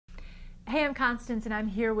Hey, I'm Constance, and I'm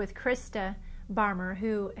here with Krista Barmer,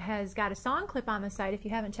 who has got a song clip on the site. If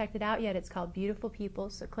you haven't checked it out yet, it's called Beautiful People,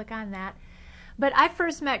 so click on that. But I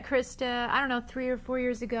first met Krista, I don't know, 3 or 4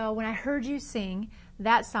 years ago when I heard you sing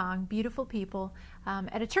that song, Beautiful People,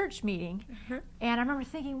 at a church meeting. And I remember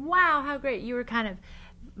thinking, wow, how great. You were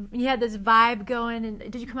you had this vibe going, and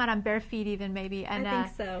did you come out on bare feet even maybe? And, I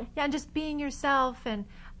think so. Yeah, and just being yourself, and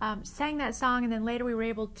sang that song, and then later we were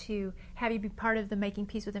able to have you be part of the Making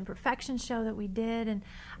Peace with Imperfection show that we did. And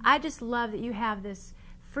I just love that you have this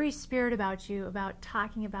free spirit about you, about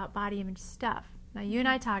talking about body image stuff. Now, you and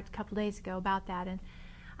I talked a couple days ago about that, and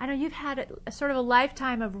I know you've had a sort of a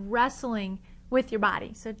lifetime of wrestling with your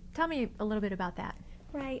body. So tell me a little bit about that.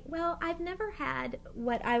 Right. Well, I've never had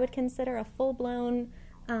what I would consider a full-blown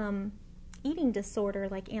eating disorder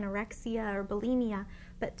like anorexia or bulimia,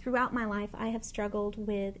 but throughout my life I have struggled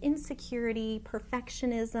with insecurity,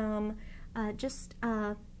 perfectionism, just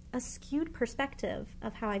a skewed perspective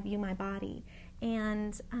of how I view my body.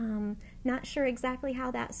 And not sure exactly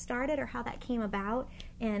how that started or how that came about,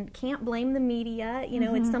 and can't blame the media. You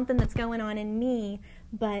know, it's something that's going on in me,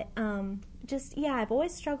 but just, yeah, I've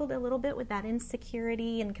always struggled a little bit with that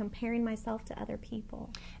insecurity and comparing myself to other people.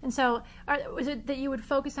 And so, was it that you would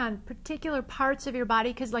focus on particular parts of your body?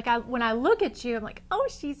 Because like when I look at you, I'm like, oh,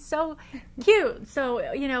 she's so cute.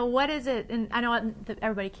 So, you know, what is it? And I know that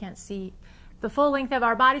everybody can't see the full length of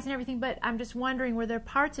our bodies and everything, but I'm just wondering, were there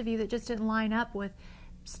parts of you that just didn't line up with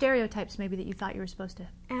stereotypes maybe that you thought you were supposed to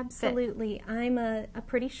Absolutely. Fit? I'm a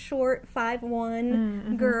pretty short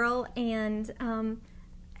 5'1" girl, and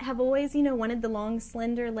have always, you know, wanted the long,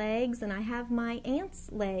 slender legs, and I have my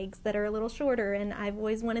aunt's legs that are a little shorter, and I've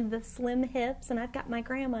always wanted the slim hips, and I've got my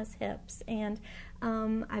grandma's hips, and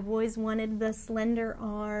I've always wanted the slender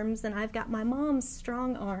arms, and I've got my mom's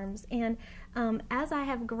strong arms. And as I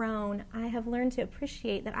have grown, I have learned to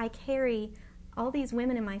appreciate that I carry all these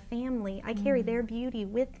women in my family. I carry their beauty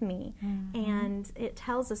with me, and it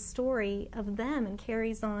tells a story of them and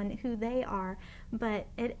carries on who they are. But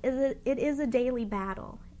it is a daily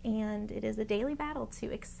battle, and it is a daily battle to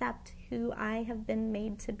accept who I have been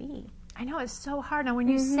made to be. I know, it's so hard. Now, when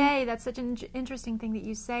you say, that's such an interesting thing that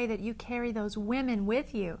you say, that you carry those women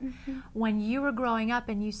with you. When you were growing up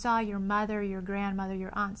and you saw your mother, your grandmother, your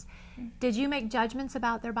aunts, did you make judgments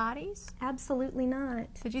about their bodies? Absolutely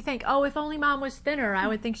not. Did you think, oh, if only mom was thinner, I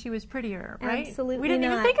would think she was prettier, right? Absolutely We didn't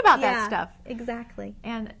not. even think about that stuff. Exactly.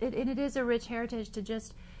 And it is a rich heritage to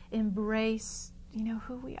just embrace, you know,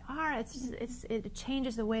 who we are. It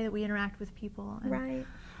changes the way that we interact with people. And right.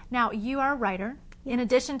 Now, you are a writer, in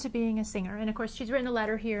addition to being a singer. And of course, she's written a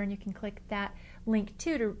letter here, and you can click that link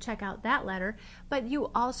too to check out that letter. But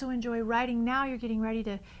you also enjoy writing. Now you're getting ready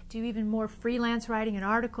to do even more freelance writing and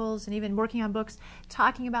articles, and even working on books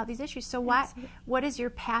talking about these issues. So what is your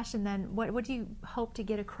passion then? What do you hope to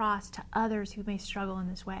get across to others who may struggle in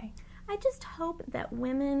this way? I just hope that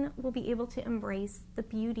women will be able to embrace the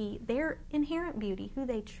beauty, their inherent beauty, who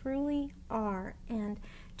they truly are, and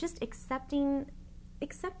just accepting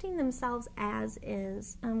themselves as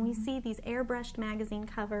is. We see these airbrushed magazine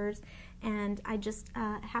covers, and I just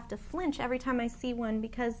have to flinch every time I see one,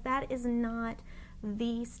 because that is not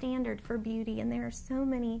the standard for beauty. And there are so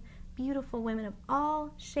many beautiful women of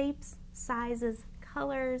all shapes, sizes,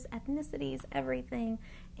 colors, ethnicities, everything.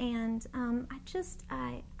 And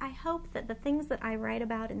I hope that the things that I write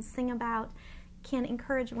about and sing about can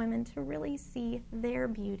encourage women to really see their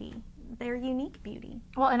beauty, their unique beauty.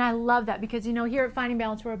 Well, and I love that, because, you know, here at Finding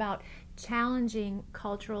Balance, we're about challenging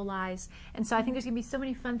cultural lies. And so I think there's going to be so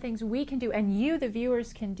many fun things we can do, and you, the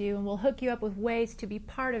viewers, can do, and we'll hook you up with ways to be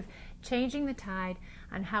part of changing the tide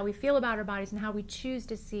on how we feel about our bodies and how we choose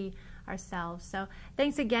to see ourselves. So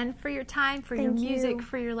thanks again for your time, for your music,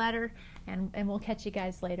 for your letter, and we'll catch you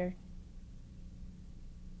guys later.